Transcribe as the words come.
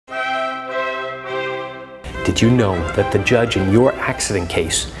Did you know that the judge in your accident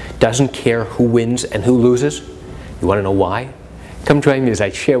case doesn't care who wins and who loses? You want to know why? Come join me as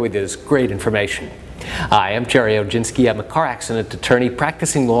I share with you this great information. Hi, I'm Gerry Oginski. I'm a car accident attorney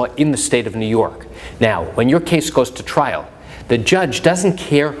practicing law in the state of New York. Now, when your case goes to trial, the judge doesn't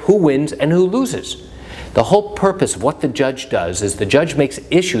care who wins and who loses. The whole purpose of what the judge does is the judge makes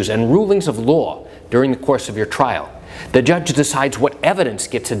issues and rulings of law during the course of your trial. The judge decides what evidence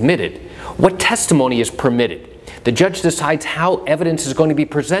gets admitted, what testimony is permitted. The judge decides how evidence is going to be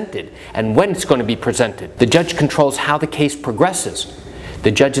presented and when it's going to be presented. The judge controls how the case progresses.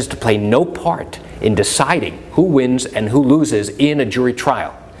 The judge is to play no part in deciding who wins and who loses in a jury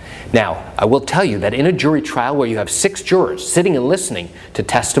trial. Now, I will tell you that in a jury trial where you have 6 jurors sitting and listening to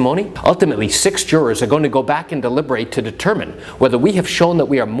testimony, ultimately 6 jurors are going to go back and deliberate to determine whether we have shown that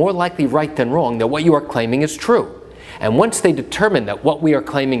we are more likely right than wrong, that what you are claiming is true. And once they determine that what we are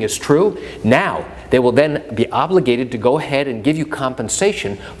claiming is true, now they will then be obligated to go ahead and give you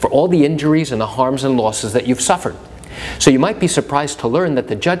compensation for all the injuries and the harms and losses that you've suffered. So you might be surprised to learn that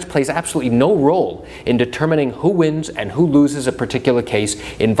the judge plays absolutely no role in determining who wins and who loses a particular case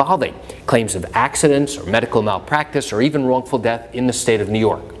involving claims of accidents or medical malpractice or even wrongful death in the state of New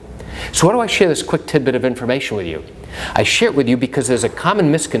York. So why do I share this quick tidbit of information with you? I share it with you because there's a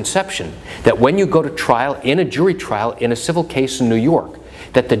common misconception that when you go to trial, in a jury trial, in a civil case in New York,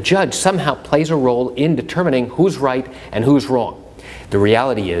 that the judge somehow plays a role in determining who's right and who's wrong. The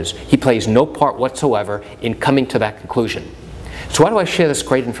reality is, he plays no part whatsoever in coming to that conclusion. So why do I share this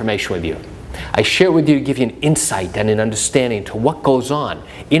great information with you? I share it with you to give you an insight and an understanding to what goes on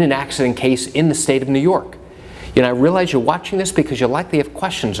in an accident case in the state of New York. You know, I realize you're watching this because you likely have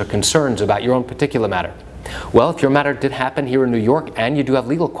questions or concerns about your own particular matter. Well, if your matter did happen here in New York and you do have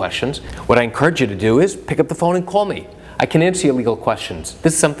legal questions, what I encourage you to do is pick up the phone and call me. I can answer your legal questions.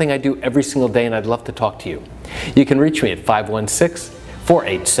 This is something I do every single day and I'd love to talk to you. You can reach me at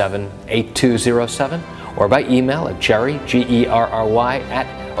 516-487-8207 or by email at Gerry, G-E-R-R-Y,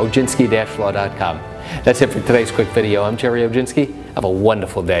 @oginski-law.com. That's it for today's quick video. I'm Gerry Oginski. Have a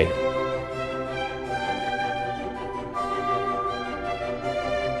wonderful day.